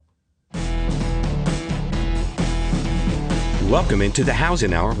Welcome into the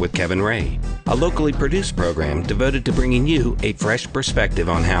Housing Hour with Kevin Ray, a locally produced program devoted to bringing you a fresh perspective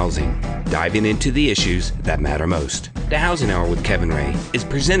on housing, diving into the issues that matter most. The Housing Hour with Kevin Ray is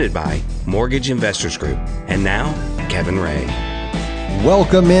presented by Mortgage Investors Group. And now, Kevin Ray.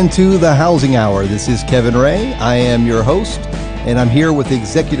 Welcome into the Housing Hour. This is Kevin Ray. I am your host, and I'm here with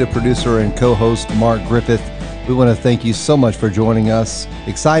executive producer and co-host Mark Griffith. We want to thank you so much for joining us.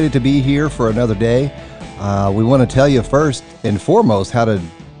 Excited to be here for another day. We want to tell you first and foremost how to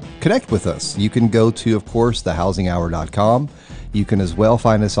connect with us. You can go to, of course, thehousinghour.com. You can as well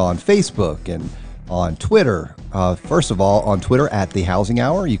find us on Facebook and on Twitter. First of all, on Twitter at The Housing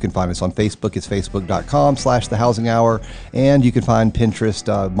Hour. You can find us on Facebook. It's facebook.com/The Housing Hour. And you can find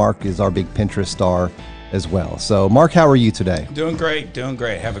Pinterest. Mark is our big Pinterest star as well. So, Mark, how are you today? Doing great.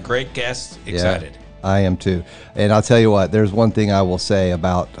 Have a great guest. Excited. Yeah, I am too. And I'll tell you what, there's one thing I will say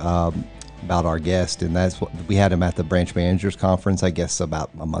about our guest, and that's what we had him at the branch managers conference, I guess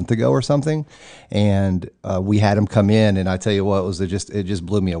about a month ago or something, and we had him come in, and I tell you what, it just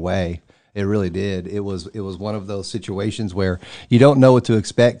blew me away. It really did. It was one of those situations where you don't know what to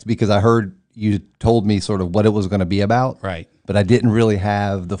expect, because I heard you told me sort of what it was going to be about, right? But I didn't really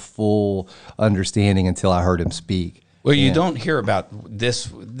have the full understanding until I heard him speak. Well, you don't hear about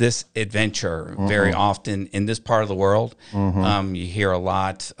this adventure very often in this part of the world. You hear a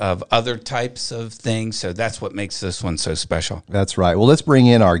lot of other types of things, so that's what makes this one so special. That's right. Well, let's bring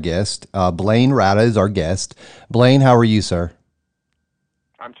in our guest. Blaine Rada is our guest. Blaine, how are you, sir?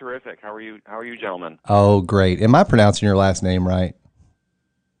 I'm terrific. How are you? How are you, gentlemen? Oh, great. Am I pronouncing your last name right?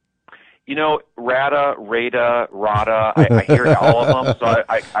 You know, Rada, I hear all of them, so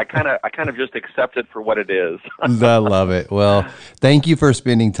I kind of just accept it for what it is. I love it. Well, thank you for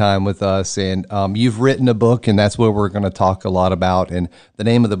spending time with us. And you've written a book, and that's what we're going to talk a lot about. And the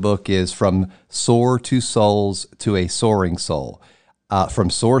name of the book is From Soar to Souls to a Soaring Soul. From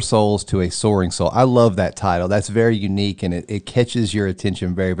Soar Souls to a Soaring Soul. I love that title. That's very unique, and it catches your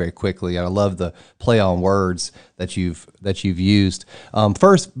attention very, very quickly. And I love the play on words that you've used.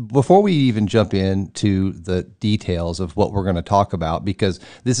 First, before we even jump into the details of what we're going to talk about, because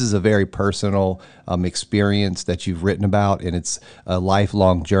this is a very personal experience that you've written about, and it's a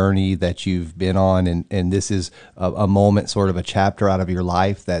lifelong journey that you've been on, and this is a moment, sort of a chapter out of your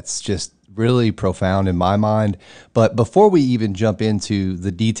life that's just really profound in my mind. But before we even jump into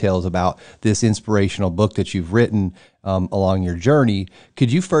the details about this inspirational book that you've written along your journey, could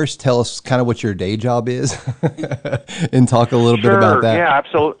you first tell us kind of what your day job is and talk a little bit about that? Yeah,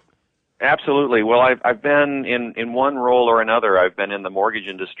 absolutely. Well, I've been in one role or another. I've been in the mortgage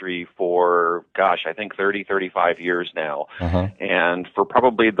industry for, I think 35 years now. And for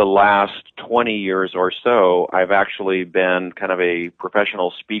probably the last 20 years or so, I've actually been kind of a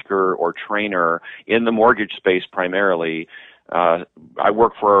professional speaker or trainer in the mortgage space primarily. I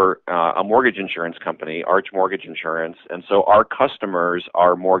work for a mortgage insurance company, Arch Mortgage Insurance, and so our customers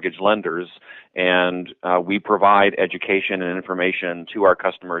are mortgage lenders, and we provide education and information to our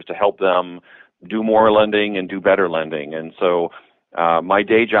customers to help them do more lending and do better lending. And so my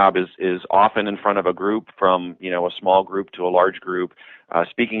day job is often in front of a group, from a small group to a large group,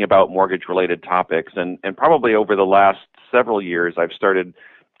 speaking about mortgage-related topics. And probably over the last several years, I've started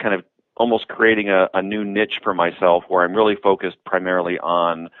kind of almost creating a new niche for myself, where I'm really focused primarily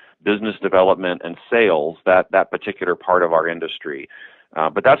on business development and sales, that particular part of our industry.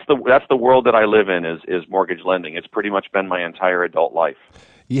 But that's the world that I live in, is mortgage lending. It's pretty much been my entire adult life.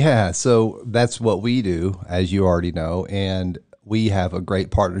 Yeah, so that's what we do, as you already know, and we have a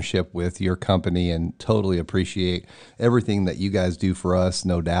great partnership with your company and totally appreciate everything that you guys do for us,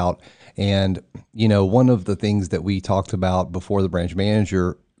 no doubt. And, one of the things that we talked about before the branch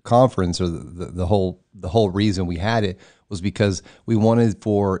manager conference, or the whole reason we had it, was because we wanted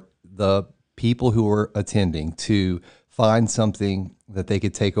for the people who were attending to find something that they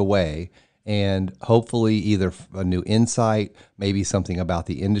could take away, and hopefully either a new insight, maybe something about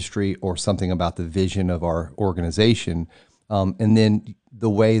the industry, or something about the vision of our organization. And then the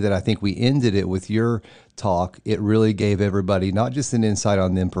way that I think we ended it with your talk, it really gave everybody not just an insight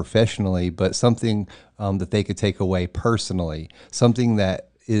on them professionally, but something that they could take away personally, something that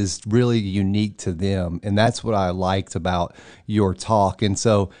is really unique to them. And that's what I liked about your talk. And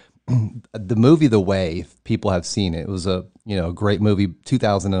so the movie The Way, if people have seen it, it was a great movie.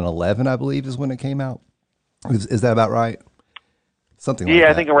 2011, I believe, is when it came out. Is that about right? Something like that. Yeah,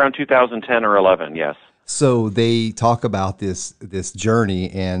 I think around 2010 or 11, yes. So they talk about this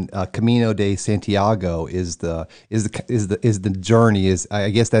journey, and Camino de Santiago is the journey. Is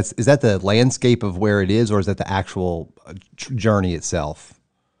that the landscape of where it is, or is that the actual journey itself?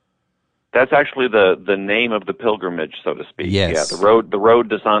 That's actually the name of the pilgrimage, so to speak. Yes. Yeah, the road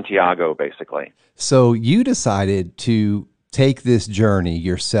to Santiago, basically. So you decided to take this journey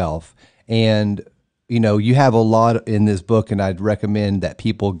yourself, and you have a lot in this book, and I'd recommend that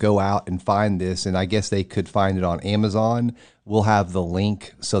people go out and find this, and I guess they could find it on Amazon. We'll have the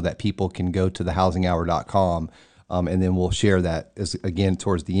link so that people can go to thehousinghour.com, and then we'll share that again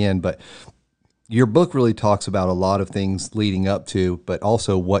towards the end. But your book really talks about a lot of things leading up to, but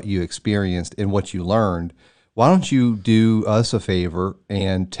also what you experienced and what you learned. Why don't you do us a favor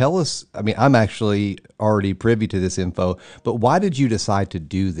and tell us, I mean, I'm actually already privy to this info, but why did you decide to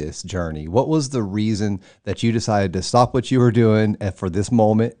do this journey? What was the reason that you decided to stop what you were doing for this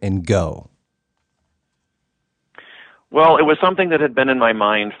moment and go? Well, it was something that had been in my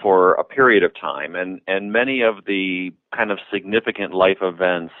mind for a period of time, and many of the kind of significant life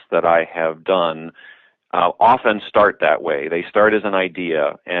events that I have done often start that way. They start as an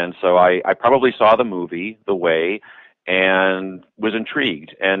idea, and so I probably saw the movie, The Way, and was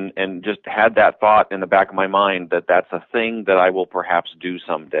intrigued, and just had that thought in the back of my mind that that's a thing that I will perhaps do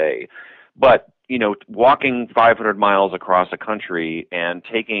someday. But walking 500 miles across a country and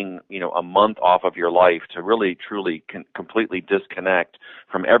taking, a month off of your life to really, truly completely disconnect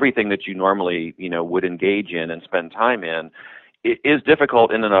from everything that you normally, would engage in and spend time in, it is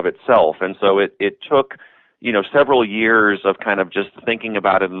difficult in and of itself. And so it took, several years of kind of just thinking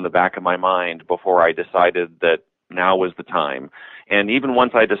about it in the back of my mind before I decided that now was the time. And even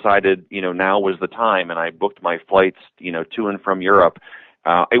once I decided, now was the time, and I booked my flights, to and from Europe,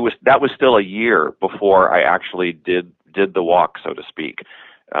 that was still a year before I actually did the walk, so to speak.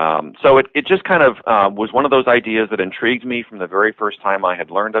 So it just kind of was one of those ideas that intrigued me from the very first time I had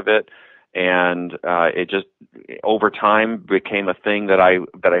learned of it, and it just over time became a thing that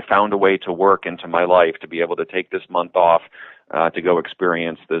I found a way to work into my life to be able to take this month off to go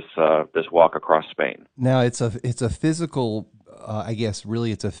experience this walk across Spain. Now it's a physical, I guess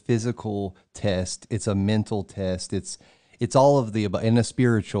really it's a physical test. It's a mental test. It's all of the above, and a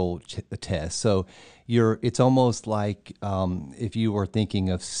spiritual test. So it's almost like if you were thinking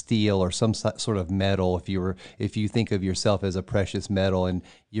of steel or some sort of metal, if you think of yourself as a precious metal and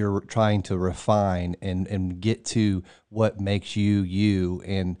you're trying to refine and get to what makes you you,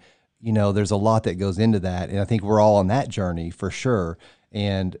 and there's a lot that goes into that, and I think we're all on that journey for sure.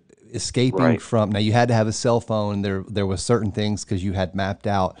 And escaping from, now you had to have a cell phone. There was certain things because you had mapped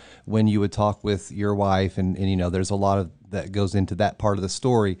out when you would talk with your wife, and there's a lot of that goes into that part of the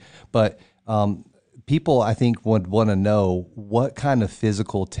story. But people, I think, would want to know what kind of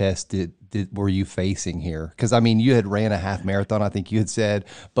physical test were you facing here? Because I mean, you had ran a half marathon, I think you had said,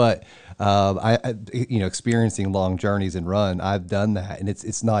 but experiencing long journeys and run, I've done that, and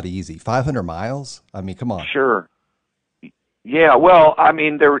it's not easy. 500 miles. I mean, come on. Sure. Yeah, well, I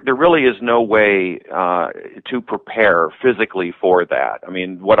mean, there really is no way to prepare physically for that. I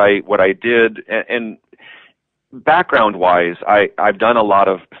mean, what I did, and background-wise, I've done a lot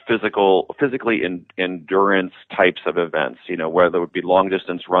of physically endurance types of events. Whether it would be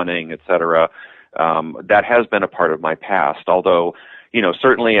long-distance running, etc. That has been a part of my past. Although,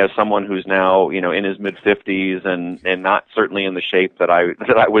 certainly as someone who's now in his mid-50s and not certainly in the shape that I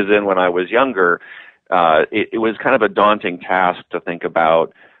was in when I was younger. It was kind of a daunting task to think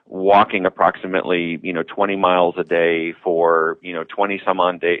about walking approximately 20 miles a day for 20 some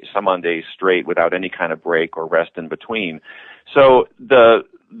on days straight without any kind of break or rest in between. So the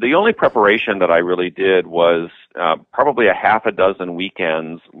only preparation that I really did was probably a half a dozen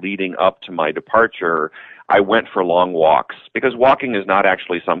weekends leading up to my departure. I went for long walks because walking is not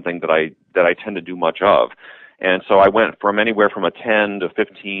actually something that I tend to do much of. And so I went from anywhere from a 10 to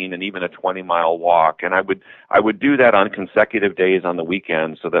 15 and even a 20-mile walk. And I would do that on consecutive days on the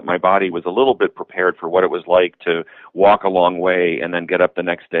weekend so that my body was a little bit prepared for what it was like to walk a long way and then get up the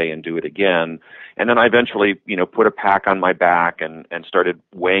next day and do it again. And then I eventually, put a pack on my back and started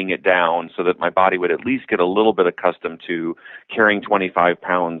weighing it down so that my body would at least get a little bit accustomed to carrying 25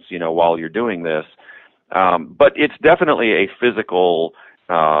 pounds, while you're doing this. But it's definitely a physical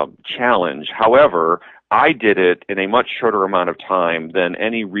challenge. However, I did it in a much shorter amount of time than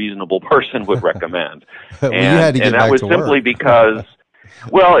any reasonable person would recommend. Well, and that was simply because,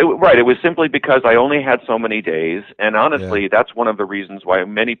 well, it was simply because I only had so many days. And honestly, that's one of the reasons why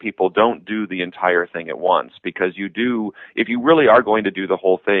many people don't do the entire thing at once, because if you really are going to do the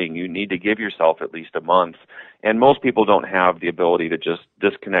whole thing, you need to give yourself at least a month. And most people don't have the ability to just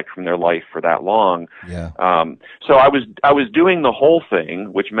disconnect from their life for that long. Yeah. So I was doing the whole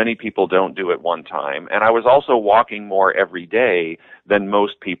thing, which many people don't do at one time, and I was also walking more every day than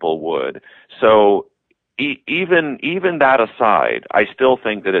most people would. So even that aside, I still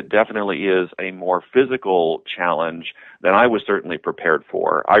think that it definitely is a more physical challenge than I was certainly prepared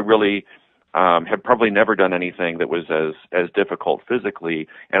for. I really have probably never done anything that was as difficult physically,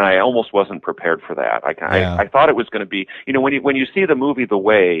 and I almost wasn't prepared for that. I thought it was going to be, when you see the movie The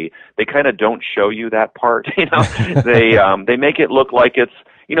Way, they kind of don't show you that part. They make it look like it's,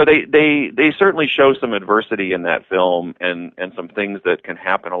 they certainly show some adversity in that film and some things that can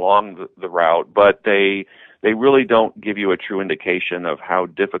happen along the route, but they really don't give you a true indication of how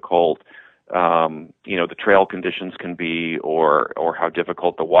difficult the trail conditions can be, or how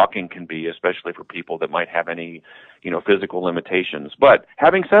difficult the walking can be, especially for people that might have any, physical limitations. But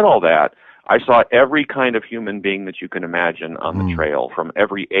having said all that, I saw every kind of human being that you can imagine on the trail, from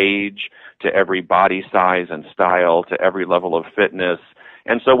every age to every body size and style to every level of fitness.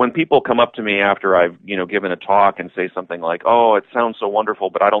 And so when people come up to me after I've, given a talk and say something like, "Oh, it sounds so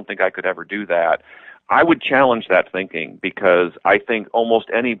wonderful, but I don't think I could ever do that," I would challenge that thinking, because I think almost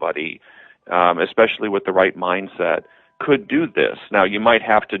anybody, especially with the right mindset, could do this. Now, you might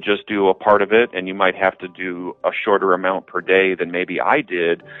have to just do a part of it, and you might have to do a shorter amount per day than maybe I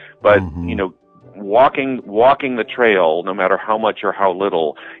did, but, walking the trail, no matter how much or how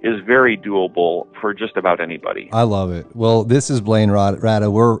little, is very doable for just about anybody. I love it. Well, this is Blaine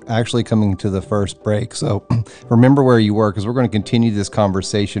Rada. We're actually coming to the first break, so remember where you were, because we're going to continue this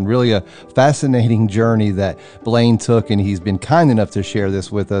conversation. Really a fascinating journey that Blaine took, and he's been kind enough to share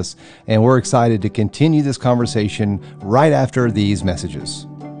this with us, and we're excited to continue this conversation right after these messages.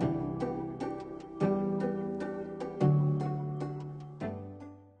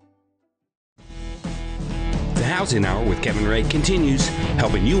 Housing Hour with Kevin Ray continues,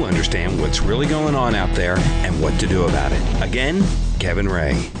 helping you understand what's really going on out there and what to do about it. Again, Kevin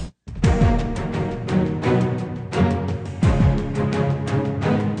Ray.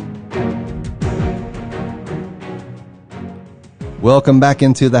 Welcome back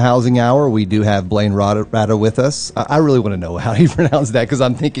into the Housing Hour. We do have Blaine Rada with us. I really want to know how he pronounced that, because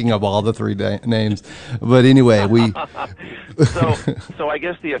I'm thinking of all the three names. But anyway, we. So I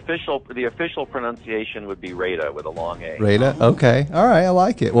guess the official pronunciation would be Rada with a long A. Rada? Okay. All right. I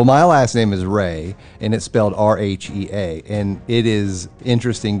like it. Well, my last name is Ray, and it's spelled Rhea. And it is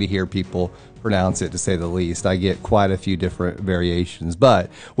interesting to hear people pronounce it, to say the least. I get quite a few different variations. But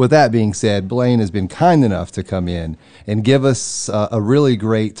with that being said, Blaine has been kind enough to come in and give us a really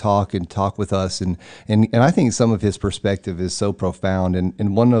great talk with us. And I think some of his perspective is so profound.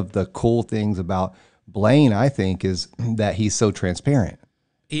 And one of the cool things about Blaine, I think, is that he's so transparent.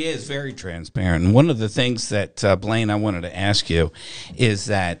 He is very transparent. And one of the things that, Blaine, I wanted to ask you is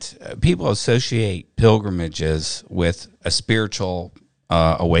that people associate pilgrimages with a spiritual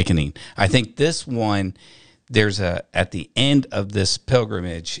awakening. I think this one, at the end of this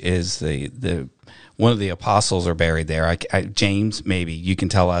pilgrimage is the one of the apostles are buried there. James, maybe you can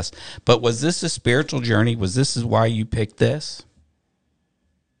tell us. But was this a spiritual journey? Was this why you picked this?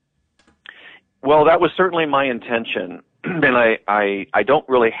 Well, that was certainly my intention, and I don't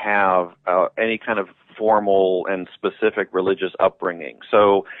really have any kind of formal and specific religious upbringing.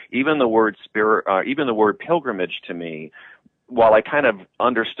 So even the word pilgrimage to me, while I kind of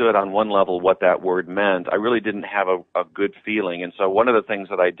understood on one level what that word meant, I really didn't have a good feeling. And so one of the things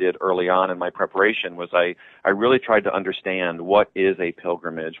that I did early on in my preparation was I really tried to understand what is a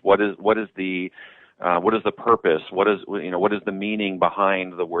pilgrimage, what is the purpose, what is the meaning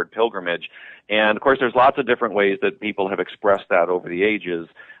behind the word pilgrimage. And of course there's lots of different ways that people have expressed that over the ages,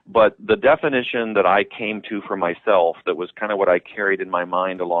 but the definition that I came to for myself, that was kind of what I carried in my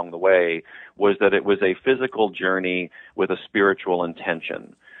mind along the way, was that it was a physical journey with a spiritual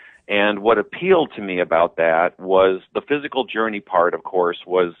intention. And what appealed to me about that was the physical journey part, of course,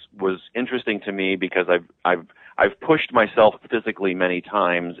 was interesting to me because I've pushed myself physically many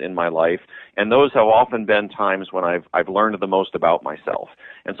times in my life, and those have often been times when I've learned the most about myself.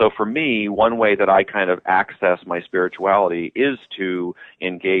 And so for me, one way that I kind of access my spirituality is to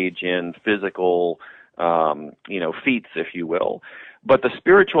engage in physical, feats, if you will. But the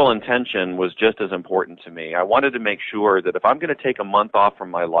spiritual intention was just as important to me. I wanted to make sure that if I'm going to take a month off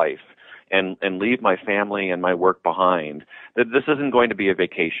from my life and leave my family and my work behind, that this isn't going to be a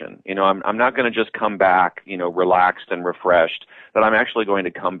vacation. I'm not going to just come back, relaxed and refreshed, that I'm actually going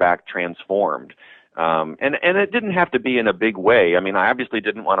to come back transformed. And it didn't have to be in a big way. I mean, I obviously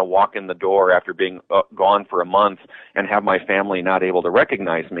didn't want to walk in the door after being gone for a month and have my family not able to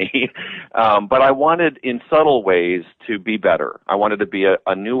recognize me. But I wanted, in subtle ways, to be better. I wanted to be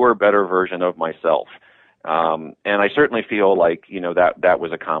a newer, better version of myself. And I certainly feel like, that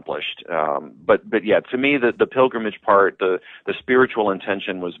was accomplished. But yeah, to me, the pilgrimage part, the spiritual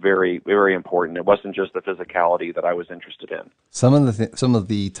intention was very, very important. It wasn't just the physicality that I was interested in. Some of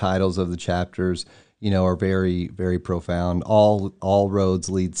the titles of the chapters, are very, very profound. All roads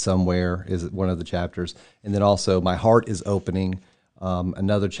lead somewhere is one of the chapters. And then also My Heart is Opening.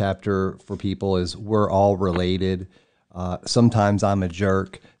 Another chapter for people is We're All Related. Sometimes I'm a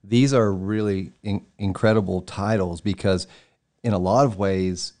Jerk. These are really incredible titles because in a lot of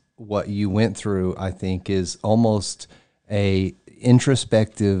ways, what you went through, I think, is almost a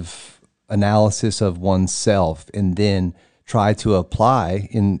introspective analysis of oneself and then try to apply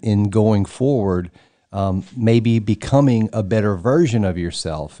in going forward, maybe becoming a better version of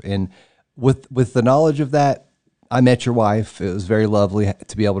yourself. And with the knowledge of that, I met your wife. It was very lovely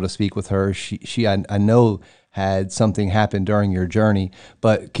to be able to speak with her. She I know had something happen during your journey,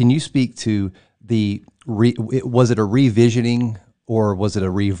 but can you speak to was it a revisioning or was it a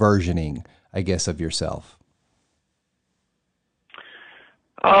reversioning, I guess, of yourself?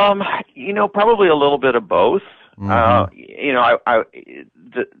 Probably a little bit of both. Mm-hmm.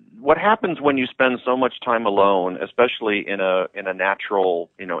 What happens when you spend so much time alone, especially in a natural,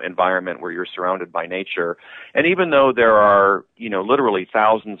 environment where you're surrounded by nature, and even though there are, literally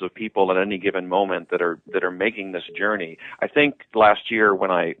thousands of people at any given moment that are making this journey, I think last year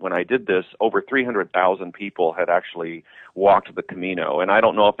when I did this, over 300,000 people had actually walked the Camino, and I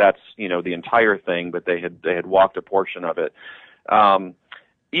don't know if that's the entire thing, but they had walked a portion of it.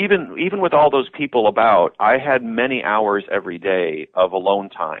 Even with all those people about, I had many hours every day of alone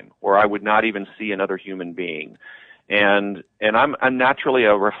time where I would not even see another human being. And I'm naturally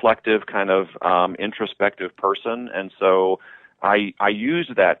a reflective kind of introspective person, and so I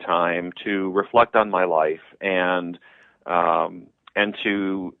used that time to reflect on my life and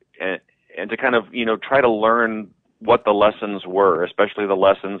to kind of try to learn what the lessons were, especially the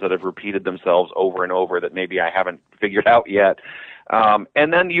lessons that have repeated themselves over and over that maybe I haven't figured out yet.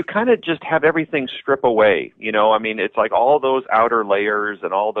 And then you kind of just have everything strip away. It's like all those outer layers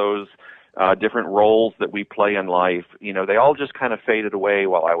and all those different roles that we play in life, they all just kind of faded away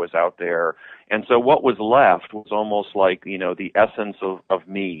while I was out there. And so what was left was almost like, the essence of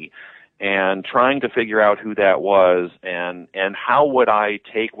me, and trying to figure out who that was and how would I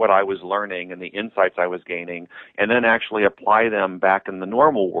take what I was learning and the insights I was gaining and then actually apply them back in the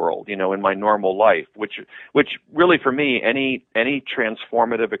normal world, in my normal life, which really for me, any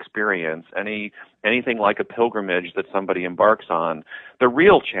transformative experience, anything like a pilgrimage that somebody embarks on, the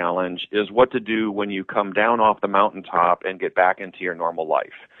real challenge is what to do when you come down off the mountaintop and get back into your normal life.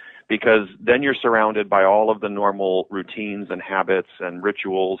 Because then you're surrounded by all of the normal routines and habits and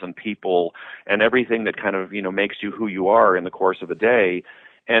rituals and people and everything that kind of, makes you who you are in the course of a day.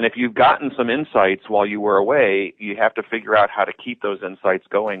 And if you've gotten some insights while you were away, you have to figure out how to keep those insights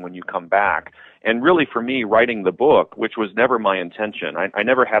going when you come back. And really for me, writing the book, which was never my intention, I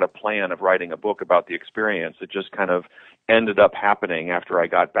never had a plan of writing a book about the experience. It just kind of ended up happening after I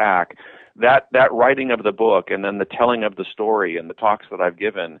got back. That writing of the book and then the telling of the story and the talks that I've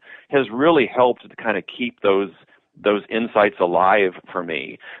given has really helped to kind of keep those insights alive for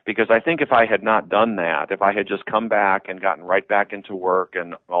me. Because I think if I had not done that, if I had just come back and gotten right back into work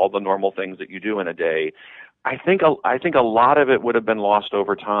and all the normal things that you do in a day, I think a lot of it would have been lost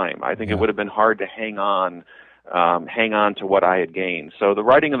over time. I think it would have been hard to hang on to what I had gained. So the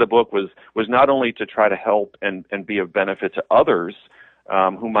writing of the book was not only to try to help and be of benefit to others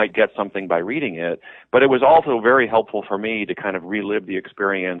who might get something by reading it, but it was also very helpful for me to kind of relive the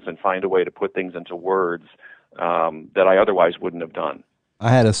experience and find a way to put things into words that I otherwise wouldn't have done. I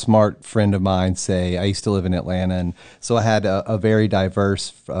had a smart friend of mine say, I used to live in Atlanta, and so I had a very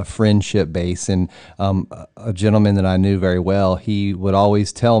diverse friendship base, and a gentleman that I knew very well, he would always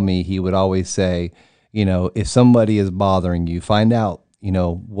say, if somebody is bothering you, find out,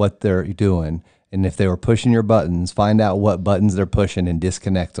 what they're doing. And if they were pushing your buttons, find out what buttons they're pushing and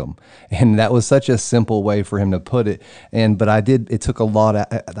disconnect them. And that was such a simple way for him to put it. But it took a lot.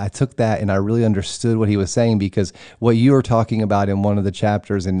 I took that and I really understood what he was saying, because what you were talking about in one of the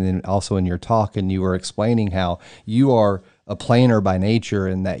chapters and then also in your talk, and you were explaining how you are a planner by nature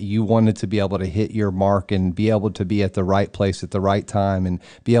and that you wanted to be able to hit your mark and be able to be at the right place at the right time and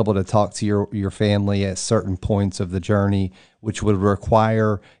be able to talk to your family at certain points of the journey, which would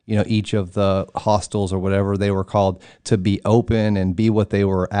require, each of the hostels or whatever they were called to be open and be what they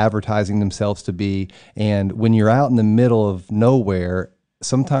were advertising themselves to be. And when you're out in the middle of nowhere,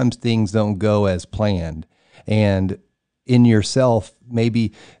 sometimes things don't go as planned. And in yourself,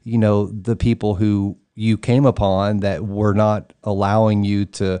 maybe, the people who you came upon that were not allowing you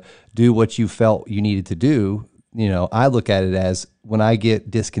to do what you felt you needed to do, I look at it as when I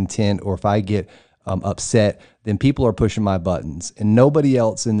get discontent or if I get upset, then people are pushing my buttons, and nobody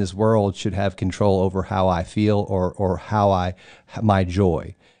else in this world should have control over how I feel or how my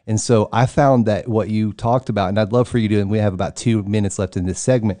joy. And so I found that what you talked about, and I'd love for you to, and we have about 2 minutes left in this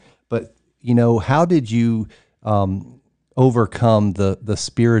segment, but how did you overcome the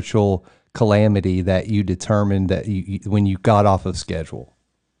spiritual calamity that you determined that you when you got off of schedule?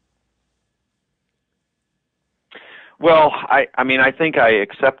 Well, I mean, I think I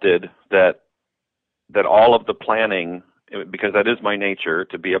accepted that all of the planning, because that is my nature,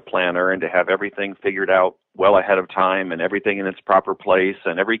 to be a planner and to have everything figured out well ahead of time and everything in its proper place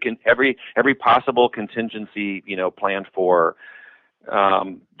and every possible contingency, planned for.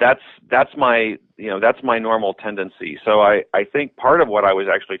 That's my normal tendency. So I think part of what I was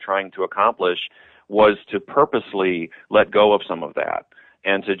actually trying to accomplish was to purposely let go of some of that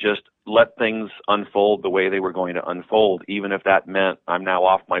and to just let things unfold the way they were going to unfold, even if that meant I'm now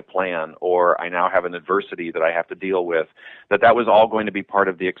off my plan or I now have an adversity that I have to deal with, that was all going to be part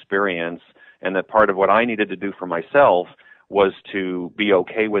of the experience, and that part of what I needed to do for myself was to be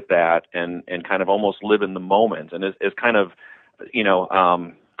okay with that and kind of almost live in the moment. And it's kind of,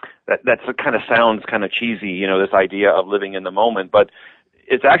 that's kind of sounds kind of cheesy, this idea of living in the moment, but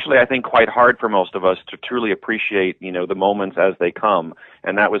it's actually, I think, quite hard for most of us to truly appreciate, the moments as they come.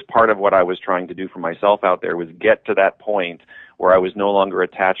 And that was part of what I was trying to do for myself out there, was get to that point where I was no longer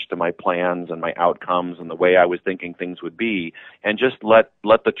attached to my plans and my outcomes and the way I was thinking things would be, and just let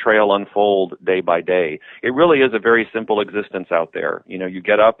the trail unfold day by day. It really is a very simple existence out there. You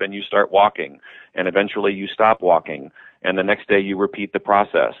get up and you start walking, and eventually you stop walking, and the next day you repeat the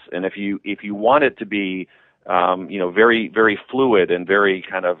process. And if you want it to be very, very fluid and very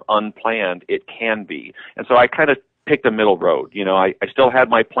kind of unplanned, it can be. And so I kind of picked a middle road. I still had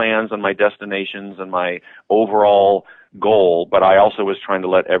my plans and my destinations and my overall goal, but I also was trying to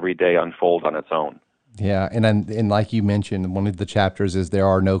let every day unfold on its own. Yeah, and like you mentioned, one of the chapters is there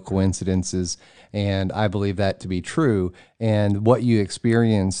are no coincidences, and I believe that to be true. And what you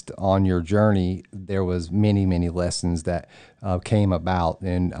experienced on your journey, there was many, many lessons that came about.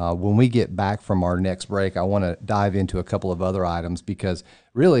 And when we get back from our next break, I want to dive into a couple of other items, because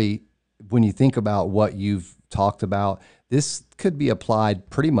really, when you think about what you've talked about, this could be applied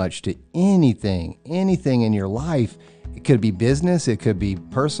pretty much to anything in your life. It could be business, it could be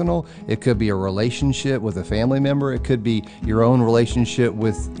personal, it could be a relationship with a family member, it could be your own relationship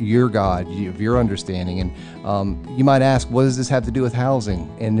with your God, your understanding. And you might ask, what does this have to do with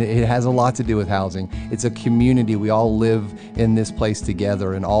housing? And it has a lot to do with housing. It's a community. We all live in this place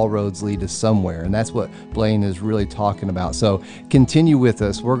together, and all roads lead to somewhere. And that's what Blaine is really talking about. So continue with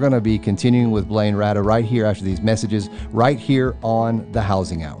us. We're going to be continuing with Blaine Rada right here after these messages, right here on The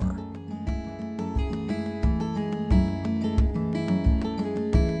Housing Hour.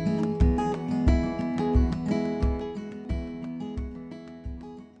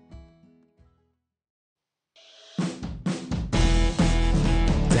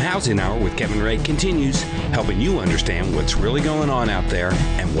 Housing Hour with Kevin Ray continues, helping you understand what's really going on out there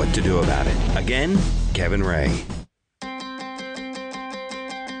and what to do about it. Again, Kevin Ray.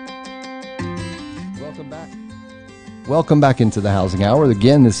 Welcome back into the Housing Hour.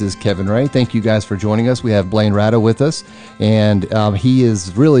 Again, this is Kevin Ray. Thank you guys for joining us. We have Blaine Rada with us, and he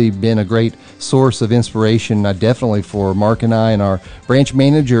has really been a great source of inspiration, definitely for Mark and I and our branch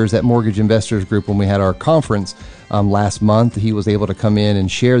managers at Mortgage Investors Group. When we had our conference last month, he was able to come in and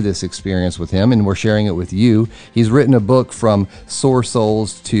share this experience with him, and we're sharing it with you. He's written a book, From Sore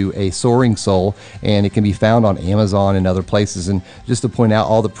Souls to a Soaring Soul, and it can be found on Amazon and other places. And just to point out,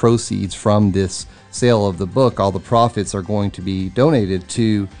 all the proceeds from this sale of the book, all the profits are going to be donated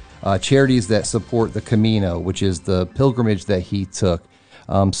to charities that support the Camino, which is the pilgrimage that he took.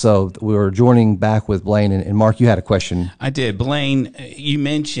 So we were joining back with Blaine, and Mark, you had a question. I did. Blaine, you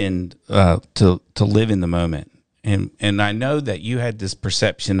mentioned to live in the moment. And I know that you had this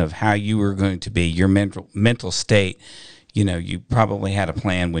perception of how you were going to be, your mental state. You probably had a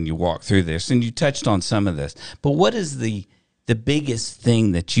plan when you walked through this, and you touched on some of this. But what is the biggest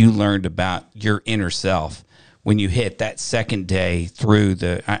thing that you learned about your inner self when you hit that second day through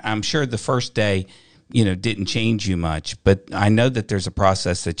I'm sure the first day, didn't change you much, but I know that there's a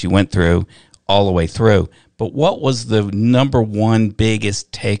process that you went through all the way through. But what was the number one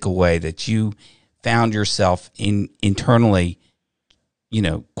biggest takeaway that you found yourself internally,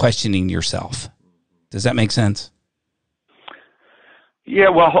 questioning yourself? Does that make sense? Yeah,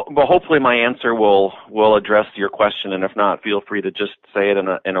 well, hopefully my answer will address your question, and if not, feel free to just say it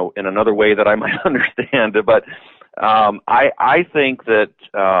in another way that I might understand. But I think that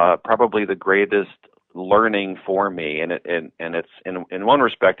probably the greatest learning for me, and it's in one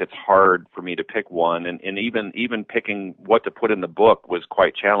respect it's hard for me to pick one, and even picking what to put in the book was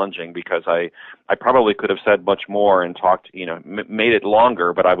quite challenging, because I probably could have said much more and talked, made it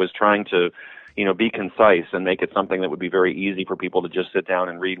longer, but I was trying to be concise and make it something that would be very easy for people to just sit down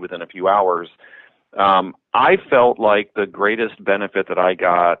and read within a few hours. I felt like the greatest benefit that I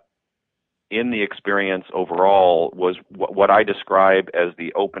got in the experience overall was what I describe as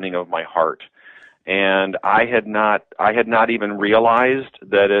the opening of my heart. And I had not even realized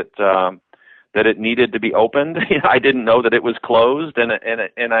that it needed to be opened. I didn't know that it was closed, and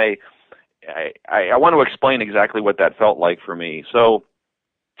I want to explain exactly what that felt like for me. So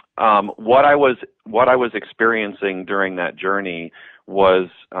what I was experiencing during that journey was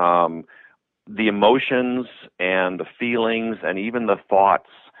the emotions and the feelings and even the thoughts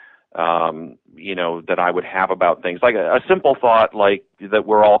that I would have about things. Like a simple thought like that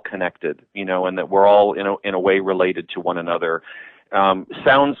we're all connected, and that we're all in a way related to one another.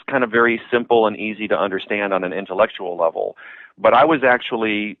 Sounds kind of very simple and easy to understand on an intellectual level, but I was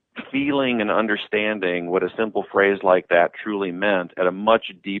actually feeling and understanding what a simple phrase like that truly meant at a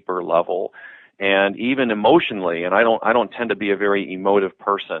much deeper level. And even emotionally, and I don't tend to be a very emotive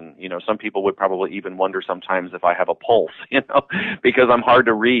person. Some people would probably even wonder sometimes if I have a pulse, because I'm hard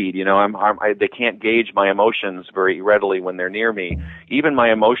to read. They can't gauge my emotions very readily when they're near me. Even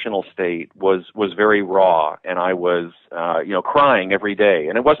my emotional state was very raw, and I was, crying every day.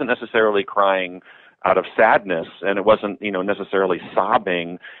 And it wasn't necessarily crying out of sadness, and it wasn't, necessarily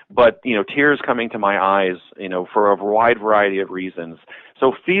sobbing, but, tears coming to my eyes, for a wide variety of reasons.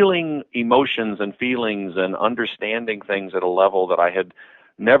 So feeling emotions and feelings and understanding things at a level that I had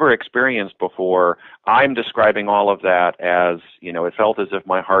never experienced before, I'm describing all of that as, it felt as if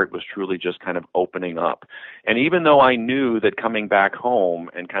my heart was truly just kind of opening up. And even though I knew that coming back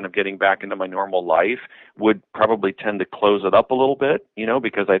home and kind of getting back into my normal life would probably tend to close it up a little bit,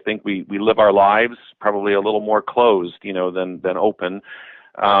 because I think we live our lives probably a little more closed, than open.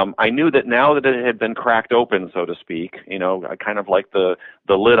 I knew that now that it had been cracked open, so to speak, kind of like the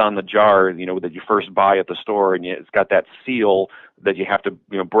lid on the jar, that you first buy at the store, and it's got that seal that you have to,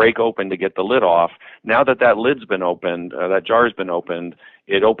 break open to get the lid off. Now that lid's been opened, that jar's been opened,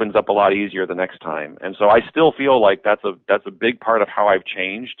 it opens up a lot easier the next time. And so I still feel like that's a big part of how I've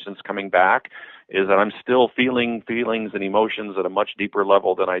changed since coming back, is that I'm still feeling feelings and emotions at a much deeper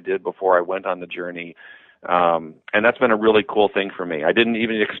level than I did before I went on the journey. And that's been a really cool thing for me. I didn't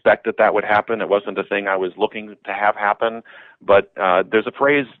even expect that would happen. It wasn't a thing I was looking to have happen. But there's a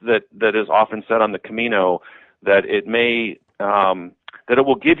phrase that is often said on the Camino that that it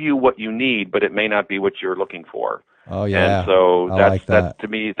will give you what you need, but it may not be what you're looking for. Oh yeah. And so that to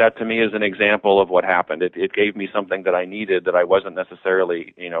me is an example of what happened. It gave me something that I needed that I wasn't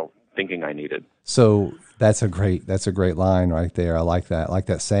necessarily, thinking I needed. So that's a great line right there. I like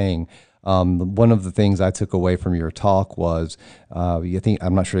that saying. One of the things I took away from your talk was,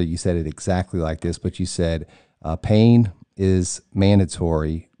 I'm not sure you said it exactly like this, but you said, pain is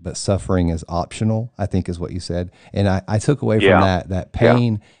mandatory, but suffering is optional, I think is what you said. And I took away from that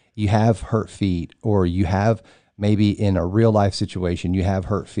pain, you have hurt feet, or you have maybe in a real life situation, you have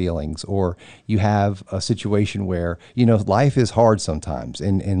hurt feelings, or you have a situation where, life is hard sometimes,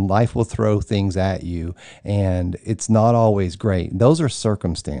 and life will throw things at you, and it's not always great. Those are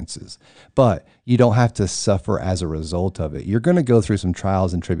circumstances, but you don't have to suffer as a result of it. You're going to go through some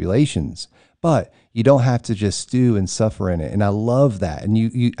trials and tribulations, but you don't have to just stew and suffer in it. And I love that.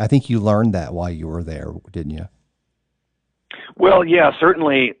 And I think you learned that while you were there, didn't you? Well, yeah,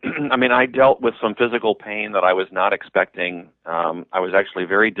 certainly. I mean, I dealt with some physical pain that I was not expecting. I was actually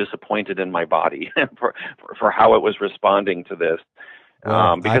very disappointed in my body for how it was responding to this.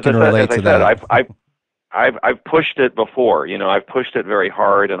 Because I can relate to that. I've pushed it before. I've pushed it very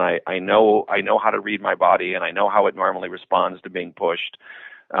hard, and I know how to read my body, and I know how it normally responds to being pushed.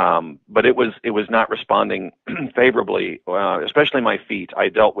 But it was not responding favorably, especially my feet. I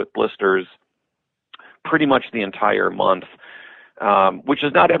dealt with blisters pretty much the entire month, which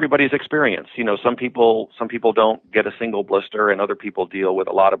is not everybody's experience. Some people don't get a single blister, and other people deal with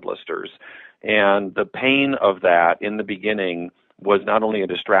a lot of blisters. And the pain of that in the beginning was not only a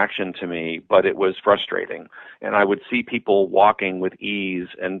distraction to me, but it was frustrating. And I would see people walking with ease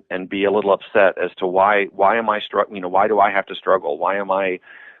and be a little upset as to why am I struggling? Why do I have to struggle? Why am I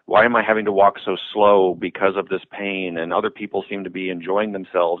why am I having to walk so slow because of this pain? And other people seem to be enjoying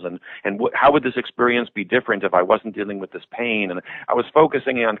themselves. And how would this experience be different if I wasn't dealing with this pain? And I was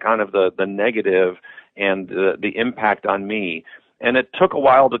focusing on kind of the negative and the impact on me. And it took a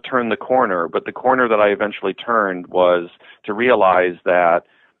while to turn the corner, but the corner that I eventually turned was to realize that,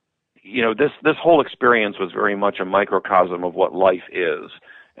 you know, this whole experience was very much a microcosm of what life is,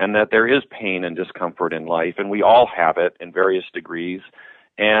 and that there is pain and discomfort in life, and we all have it in various degrees,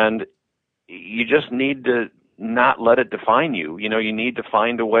 and you just need to not let it define you. You know, you need to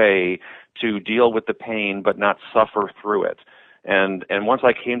find a way to deal with the pain but not suffer through it. And once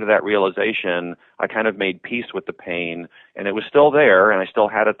I came to that realization, I kind of made peace with the pain, and it was still there, and I still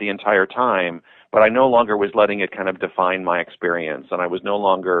had it the entire time, but I no longer was letting it kind of define my experience, and I was no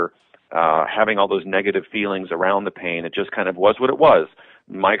longer having all those negative feelings around the pain. It just kind of was what it was.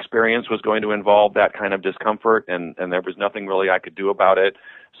 My experience was going to involve that kind of discomfort, and there was nothing really I could do about it,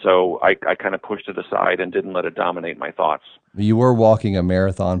 so I kind of pushed it aside and didn't let it dominate my thoughts. You were walking a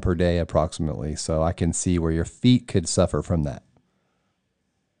marathon per day approximately, so I can see where your feet could suffer from that.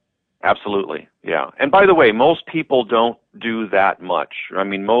 Absolutely, yeah. And by the way, most people don't do that much. I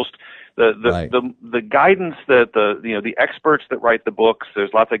mean, the guidance that the experts that write the books, there's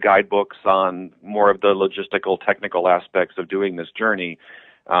lots of guidebooks on more of the logistical, technical aspects of doing this journey.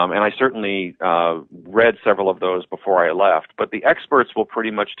 And I certainly read several of those before I left. But the experts will pretty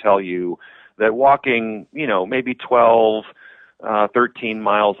much tell you that walking, you know, maybe 12, 13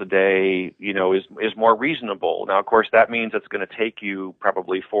 miles a day, you know, is more reasonable. Now, of course, that means it's going to take you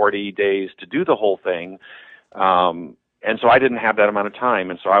probably 40 days to do the whole thing. And so I didn't have that amount of time.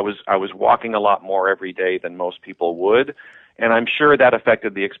 And so I was walking a lot more every day than most people would. And I'm sure that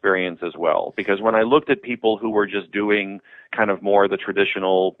affected the experience as well, because when I looked at people who were just doing kind of more the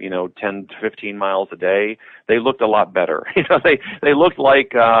traditional, you know, 10 to 15 miles a day, they looked a lot better. You know, they looked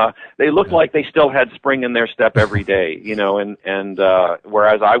like they still had spring in their step every day, you know, and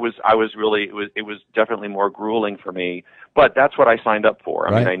whereas I was really, it was definitely more grueling for me, but that's what I signed up for.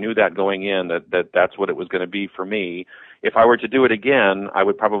 I mean, I knew that going in that's what it was going to be for me. If I were to do it again, I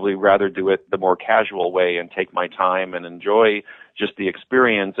would probably rather do it the more casual way and take my time and enjoy just the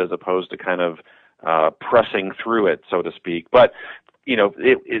experience as opposed to kind of pressing through it, so to speak. But, you know,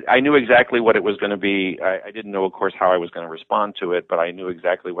 I knew exactly what it was going to be. I didn't know, of course, how I was going to respond to it, but I knew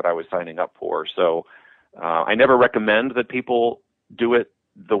exactly what I was signing up for. So I never recommend that people do it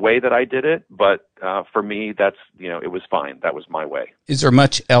the way that I did it, but for me, that's, you know, it was fine. That was my way. Is there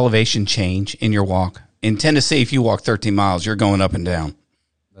much elevation change in your walk? In Tennessee, if you walk 13 miles, you're going up and down.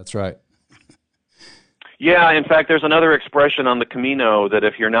 That's right. Yeah, in fact, there's another expression on the Camino that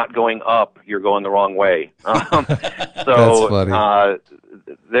if you're not going up, you're going the wrong way. So that's funny.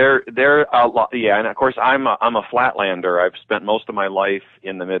 They're a lot. Yeah, and of course, I'm a flatlander. I've spent most of my life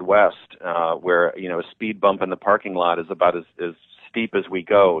in the Midwest, where, you know, a speed bump in the parking lot is about as steep as we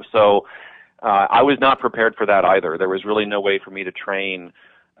go. So I was not prepared for that either. There was really no way for me to train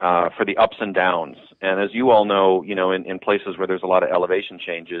for the ups and downs. And as you all know, you know, in places where there's a lot of elevation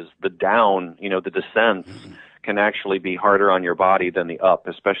changes, the down, you know, the descents can actually be harder on your body than the up,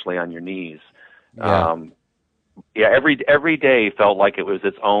 especially on your knees. Yeah. Every day felt like it was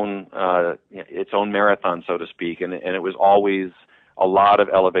its own marathon, so to speak. And it was always a lot of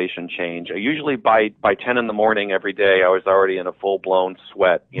elevation change. Usually by 10 in the morning every day, I was already in a full blown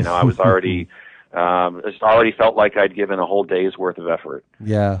sweat. You know, I was already, it already felt like I'd given a whole day's worth of effort.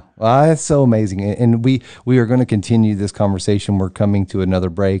 Yeah. Well, that's so amazing. And we are going to continue this conversation. We're coming to another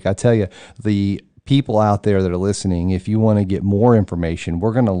break. I tell you, the people out there that are listening, if you want to get more information,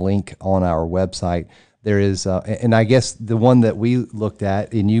 we're going to link on our website. There is, and I guess the one that we looked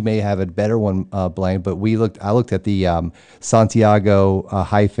at, and you may have a better one, Blaine, but I looked at the Santiago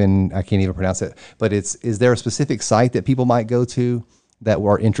hyphen, I can't even pronounce it, but is there a specific site that people might go to that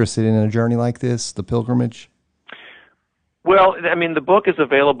are interested in a journey like this, the pilgrimage? Well, I mean, the book is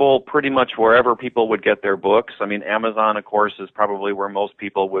available pretty much wherever people would get their books. I mean, Amazon, of course, is probably where most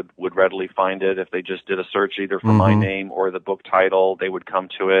people would readily find it. If they just did a search either for my name or the book title, they would come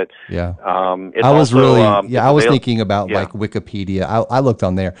to it. Yeah. I was thinking about like Wikipedia. I looked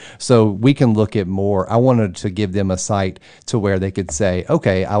on there. So we can look at more. I wanted to give them a site to where they could say,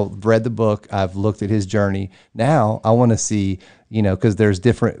 okay, I've read the book. I've looked at his journey. Now I want to see, you know, because there's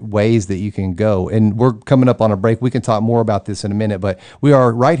different ways that you can go. And we're coming up on a break. We can talk more about this in a minute, but we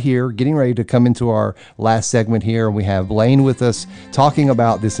are right here getting ready to come into our last segment here. And we have Blaine with us talking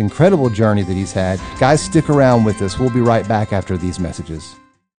about this incredible journey that he's had. Guys, stick around with us. We'll be right back after these messages.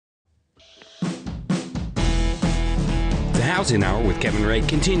 The Housing Hour with Kevin Ray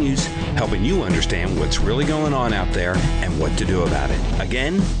continues, helping you understand what's really going on out there and what to do about it.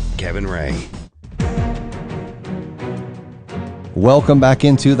 Again, Kevin Ray. Welcome back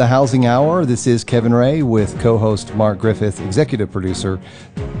into the Housing Hour. This is Kevin Ray with co-host Mark Griffith, executive producer.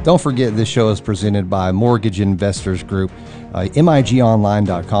 Don't forget, this show is presented by Mortgage Investors Group,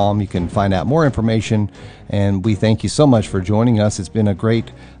 migonline.com. You can find out more information, and we thank you so much for joining us. It's been a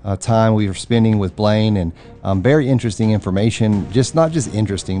great time we were spending with Blaine, and very interesting information, not just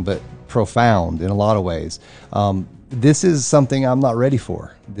interesting, but profound in a lot of ways. This is something I'm not ready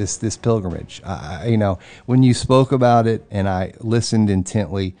for, this pilgrimage. When you spoke about it and I listened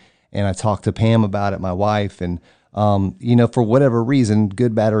intently and I talked to Pam about it, my wife, and, for whatever reason,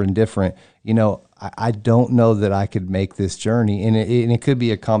 good, bad, or indifferent, I don't know that I could make this journey. And it could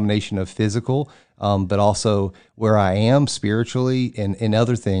be a combination of physical, but also where I am spiritually and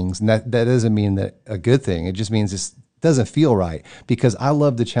other things. And that doesn't mean that a good thing. It just means it doesn't feel right, because I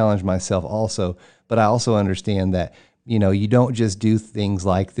love to challenge myself also. But I also understand that, you don't just do things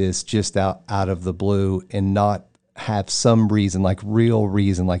like this just out of the blue and not have some reason, like real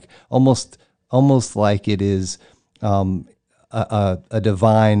reason, like almost like it is a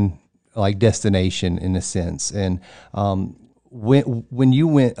divine like destination in a sense. And when you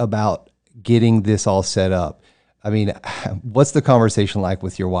went about getting this all set up, I mean, what's the conversation like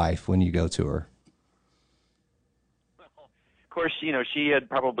with your wife when you go to her? Of course, she had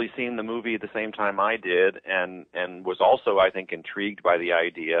probably seen the movie at the same time I did, and was also, I think, intrigued by the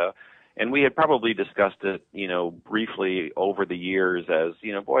idea. And we had probably discussed it, briefly over the years as,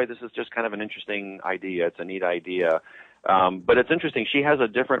 boy, this is just kind of an interesting idea. It's a neat idea. But it's interesting. She has a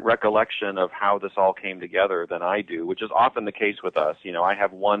different recollection of how this all came together than I do, which is often the case with us. I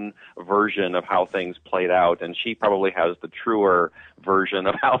have one version of how things played out, and she probably has the truer version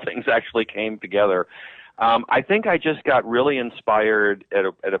of how things actually came together. I think I just got really inspired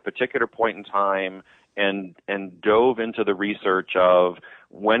at a particular point in time and dove into the research of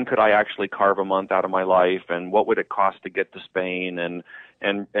when could I actually carve a month out of my life, and what would it cost to get to Spain, and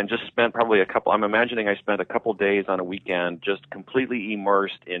just spent probably I'm imagining I spent a couple days on a weekend just completely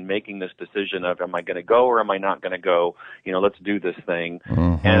immersed in making this decision of, am I going to go or am I not going to go? Let's do this thing.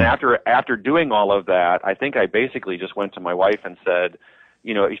 Mm-hmm. And after doing all of that, I think I basically just went to my wife and said,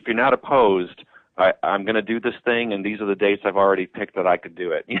 if you're not opposed, I'm going to do this thing, and these are the dates I've already picked that I could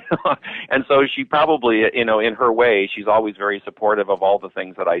do it. And so she probably, in her way, she's always very supportive of all the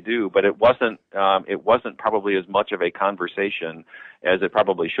things that I do. But it wasn't probably as much of a conversation as it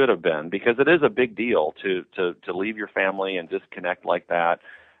probably should have been, because it is a big deal to leave your family and disconnect like that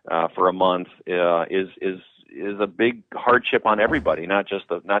for a month. Is a big hardship on everybody, not just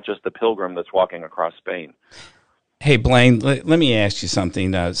the pilgrim that's walking across Spain. Hey, Blaine, let me ask you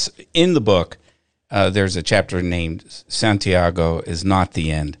something. In the book, there's a chapter named Santiago is Not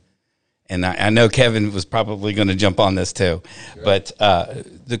the End. And I know Kevin was probably going to jump on this too. Sure. But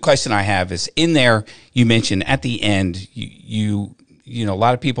the question I have is, in there, you mentioned at the end, you a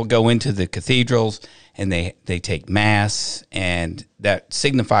lot of people go into the cathedrals and they take Mass, and that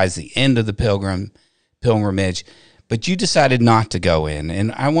signifies the end of the pilgrimage. But you decided not to go in.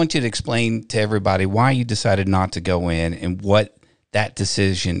 And I want you to explain to everybody why you decided not to go in and what that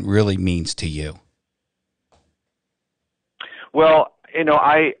decision really means to you. Well,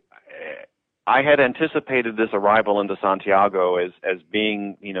 I had anticipated this arrival into Santiago as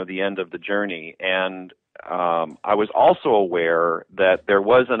being, the end of the journey. And I was also aware that there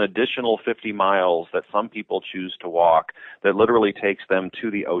was an additional 50 miles that some people choose to walk that literally takes them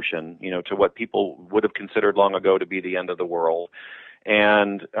to the ocean, to what people would have considered long ago to be the end of the world.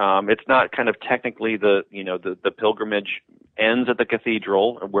 And it's not kind of technically the pilgrimage ends at the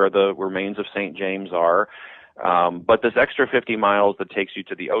cathedral where the remains of St. James are. But this extra 50 miles that takes you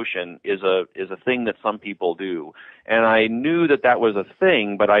to the ocean is a thing that some people do. And I knew that was a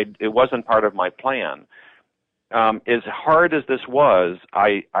thing, but it wasn't part of my plan. As hard as this was,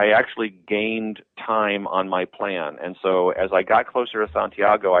 I actually gained time on my plan. And so as I got closer to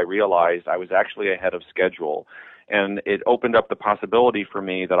Santiago, I realized I was actually ahead of schedule. And it opened up the possibility for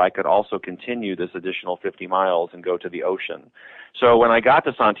me that I could also continue this additional 50 miles and go to the ocean. So when I got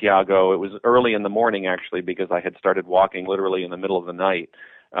to Santiago, it was early in the morning, actually, because I had started walking literally in the middle of the night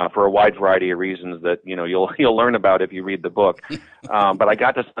for a wide variety of reasons that you'll learn about if you read the book. But I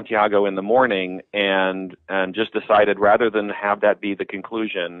got to Santiago in the morning and just decided, rather than have that be the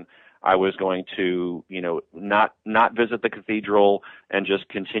conclusion, I was going to, not visit the cathedral and just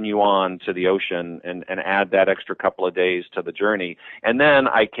continue on to the ocean and add that extra couple of days to the journey. And then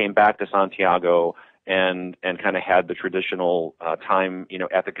I came back to Santiago and kind of had the traditional time,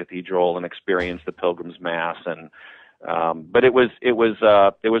 at the cathedral and experienced the Pilgrim's Mass and But it was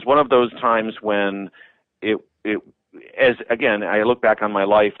one of those times when as again, I look back on my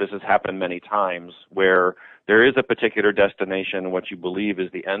life, this has happened many times, where there is a particular destination, what you believe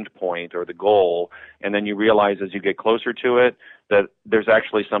is the end point or the goal, and then you realize as you get closer to it that there's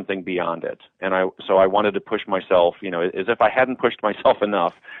actually something beyond it. And so I wanted to push myself, as if I hadn't pushed myself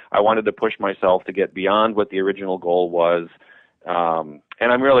enough, I wanted to push myself to get beyond what the original goal was. And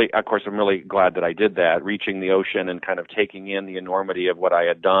I'm really glad that I did that. Reaching the ocean and kind of taking in the enormity of what I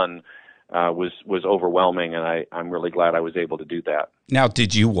had done was overwhelming, and I'm really glad I was able to do that. Now,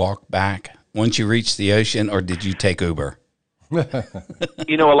 did you walk back once you reached the ocean, or did you take Uber? A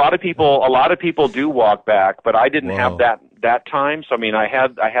lot of people do walk back, but I didn't have that time. So I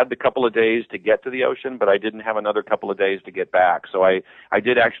had the couple of days to get to the ocean, but I didn't have another couple of days to get back. So I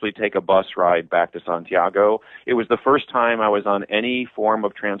did actually take a bus ride back to Santiago. It was the first time I was on any form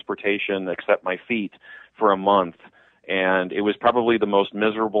of transportation except my feet for a month. And it was probably the most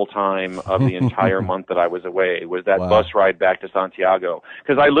miserable time of the entire month that I was away, was that bus ride back to Santiago.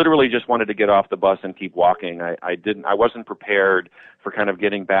 Because I literally just wanted to get off the bus and keep walking. I wasn't prepared for kind of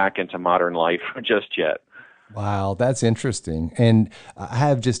getting back into modern life just yet. Wow, that's interesting. And I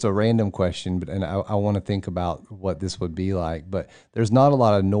have just a random question, and I want to think about what this would be like. But there's not a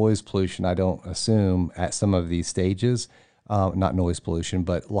lot of noise pollution, I don't assume, at some of these stages. Not noise pollution,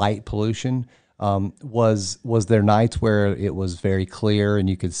 but light pollution. Was there nights where it was very clear and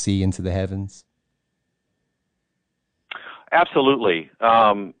you could see into the heavens? Absolutely.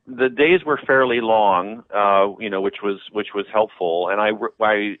 The days were fairly long, which was helpful. And I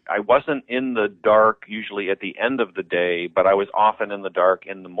wasn't in the dark usually at the end of the day, but I was often in the dark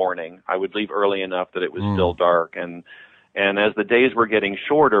in the morning. I would leave early enough that it was still dark. And as the days were getting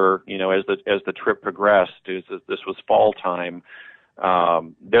shorter, as the trip progressed, this was fall time.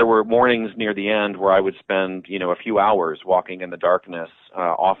 There were mornings near the end where I would spend, a few hours walking in the darkness,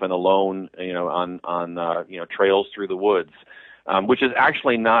 often alone, on trails through the woods, which is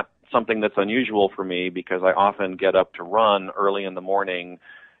actually not something that's unusual for me because I often get up to run early in the morning,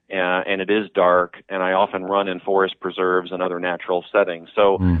 and it is dark, and I often run in forest preserves and other natural settings.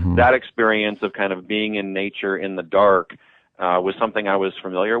 So that experience of kind of being in nature in the dark was something I was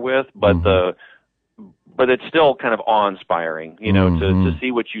familiar with, but it's still kind of awe-inspiring, to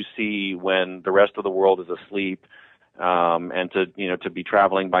see what you see when the rest of the world is asleep, and to be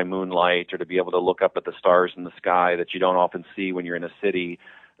traveling by moonlight or to be able to look up at the stars in the sky that you don't often see when you're in a city.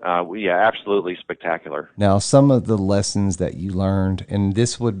 Absolutely spectacular. Now, some of the lessons that you learned, and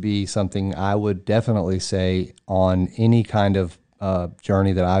this would be something I would definitely say on any kind of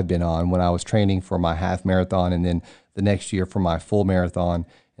journey that I've been on when I was training for my half marathon, and then the next year for my full marathon.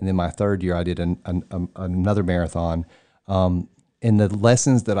 And then my third year, I did another marathon. And the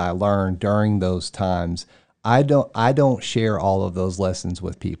lessons that I learned during those times, I don't share all of those lessons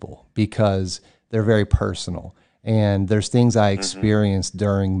with people because they're very personal. And there's things I experienced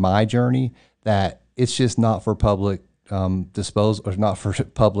during my journey that it's just not for public disposal or not for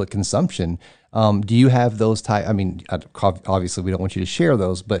public consumption. Do you have those obviously we don't want you to share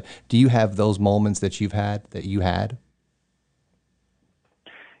those, but do you have those moments that you had?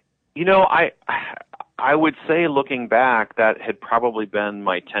 I would say looking back, that had probably been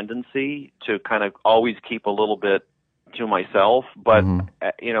my tendency to kind of always keep a little bit to myself. But,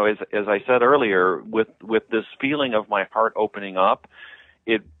 as I said earlier, with this feeling of my heart opening up,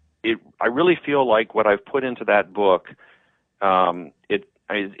 I really feel like what I've put into that book, of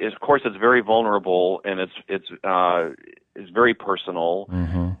course, it's very vulnerable and it's very personal.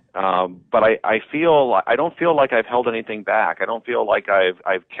 But I don't feel like I've held anything back. I don't feel like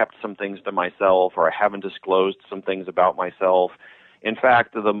I've kept some things to myself, or I haven't disclosed some things about myself. In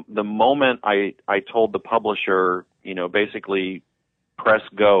fact, the moment I told the publisher, basically press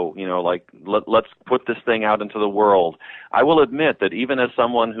go, let's put this thing out into the world. I will admit that even as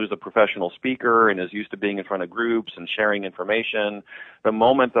someone who's a professional speaker and is used to being in front of groups and sharing information, the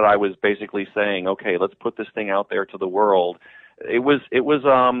moment that I was basically saying, okay, let's put this thing out there to the world, it was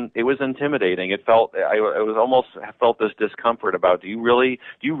intimidating. I felt this discomfort about, do you really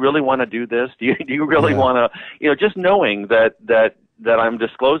want to do this? Do you really want to, just knowing that I'm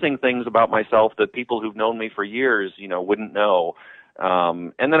disclosing things about myself that people who've known me for years, wouldn't know.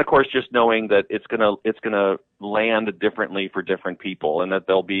 And then of course just knowing that it's gonna land differently for different people, and that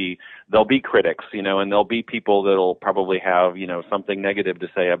there'll be critics, and there'll be people that'll probably have, something negative to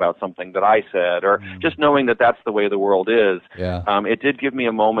say about something that I said, or just knowing that that's the way the world is. It did give me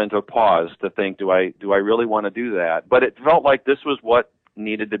a moment of pause to think, do I really want to do that? But it felt like this was what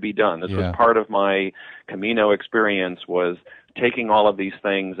needed to be done. This was part of my Camino experience, was taking all of these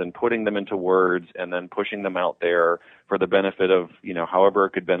things and putting them into words and then pushing them out there for the benefit of, however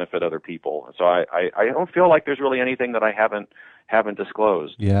it could benefit other people. So I don't feel like there's really anything that I haven't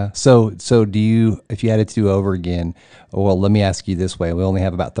disclosed. Yeah. So do you, if you had it to do over again, well, let me ask you this way. We only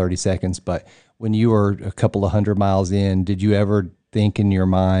have about 30 seconds, but when you were a couple of 100 miles in, did you ever think in your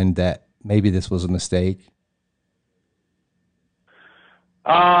mind that maybe this was a mistake?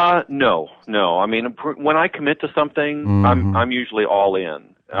 No. I mean, when I commit to something, I'm usually all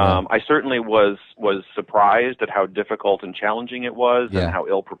in. I certainly was surprised at how difficult and challenging it was, and how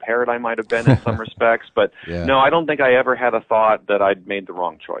ill prepared I might have been in some respects. But no, I don't think I ever had a thought that I'd made the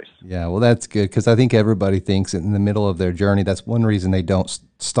wrong choice. Yeah, well, that's good, because I think everybody thinks in the middle of their journey, that's one reason they don't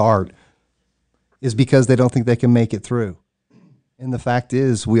start, is because they don't think they can make it through. And the fact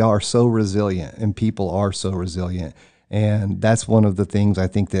is, we are so resilient, and people are so resilient. And that's one of the things I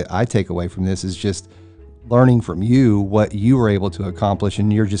think that I take away from this, is just learning from you what you were able to accomplish.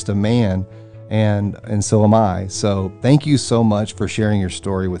 And you're just a man, and so am I. So thank you so much for sharing your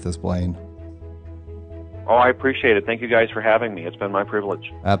story with us, Blaine. Oh, I appreciate it. Thank you guys for having me. It's been my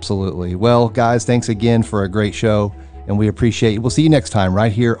privilege. Absolutely. Well, guys, thanks again for a great show, and we appreciate it. We'll see you next time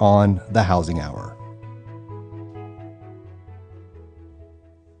right here on The Housing Hour.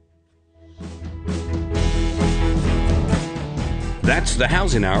 That's the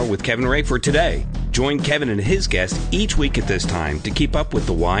Housing Hour with Kevin Ray for today. Join Kevin and his guests each week at this time to keep up with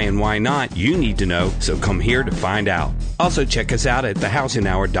the why and why not you need to know, so come here to find out. Also check us out at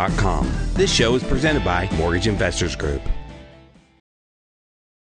thehousinghour.com. This show is presented by Mortgage Investors Group.